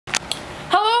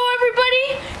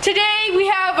Today we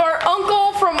have our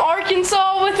uncle from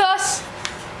Arkansas with us.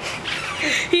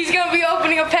 He's going to be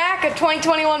opening a pack of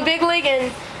 2021 Big League,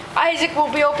 and Isaac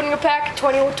will be opening a pack of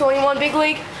 2021 Big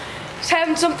League. Just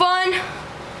having some fun.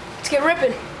 Let's get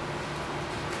ripping.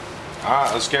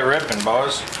 Alright, let's get ripping,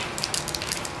 boys.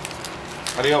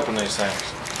 How do you open these things?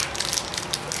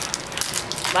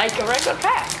 Like a regular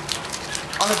pack.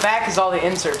 On the back is all the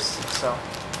inserts, so.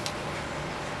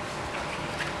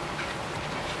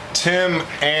 Tim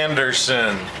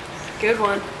Anderson. Good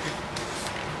one.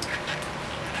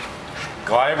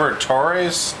 Gleyber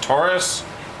Torres?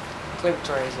 Gleyber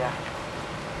Torres, yeah.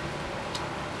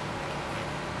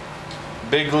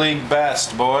 Big League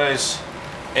Best, boys.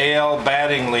 AL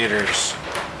batting leaders.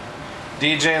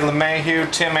 DJ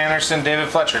LeMahieu, Tim Anderson, David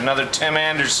Fletcher. Another Tim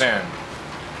Anderson.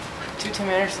 2 Tim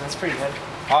Anderson, that's pretty good.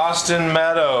 Austin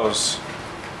Meadows.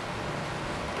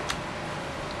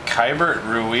 Keibert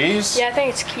Ruiz? Yeah, I think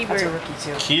it's That's a Keibert. rookie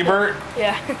too. Keibert?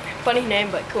 Yeah, funny name,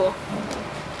 but cool.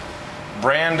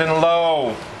 Brandon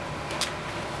Lowe.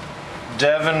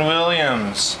 Devin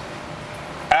Williams.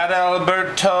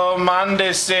 Adalberto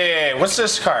Mondesi. What's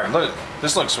this card? Look,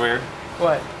 this looks weird.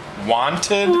 What?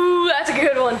 Wanted. Ooh, that's a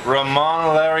good one.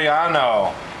 Ramon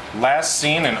Laureano. Last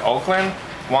seen in Oakland.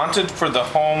 Wanted for the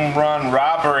home run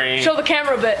robbery. Show the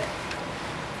camera a bit.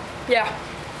 Yeah,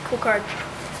 cool card.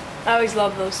 I always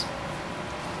love those.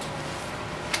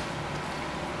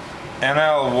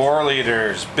 NL War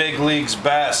Leaders. Big League's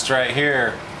Best right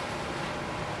here.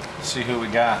 Let's see who we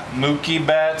got. Mookie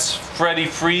Betts. Freddie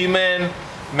Freeman.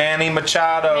 Manny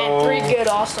Machado. Man, 3 good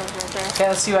all-stars right there. Okay,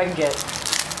 let's see what I can get.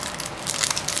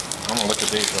 I'm gonna look at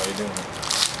these while you're doing it.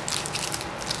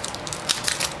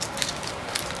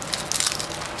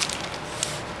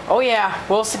 Oh yeah,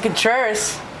 Wilson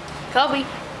Contreras, Cubby.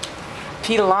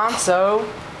 Pete Alonso,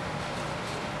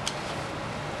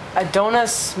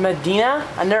 Adonis Medina.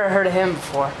 I never heard of him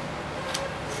before.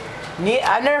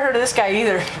 I've never heard of this guy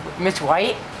either. Mitch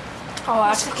White. Oh,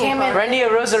 that's a cool card. Randy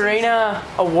Rosarena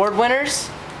award winners.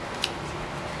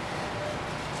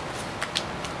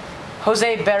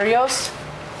 Jose Berrios,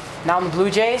 now in the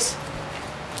Blue Jays.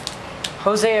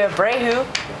 Jose Abreu.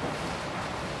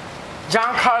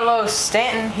 Giancarlo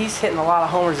Stanton, he's hitting a lot of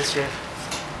homers this year.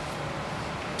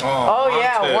 Oh,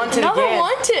 Yeah, wanted Another again.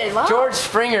 wanted. Wow. George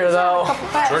Springer though.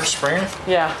 George Springer?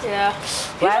 Yeah. Yeah.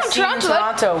 Last He's team from in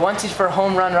Toronto. Toronto, wanted for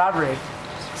home run robbery.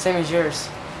 Same as yours.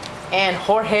 And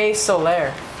Jorge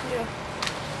Soler. Yeah.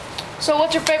 So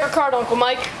what's your favorite card, Uncle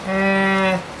Mike?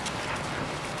 I'm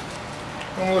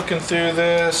looking through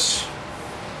this.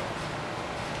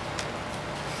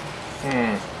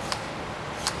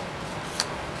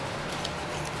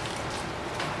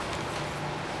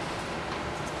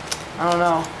 I don't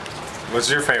know. What's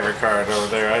your favorite card over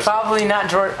there? Probably not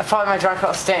George. Probably my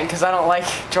Giancarlo Stanton because I don't like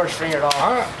George Springer at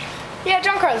all. Yeah,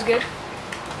 John Carl's good.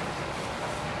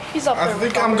 He's up there. I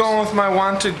think with I'm homers. going with my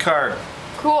wanted card.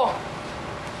 Cool.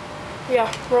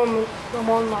 Yeah, Ramon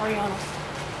Mariano.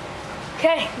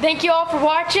 Okay, thank you all for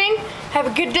watching. Have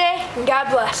a good day, and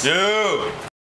God bless. Dude!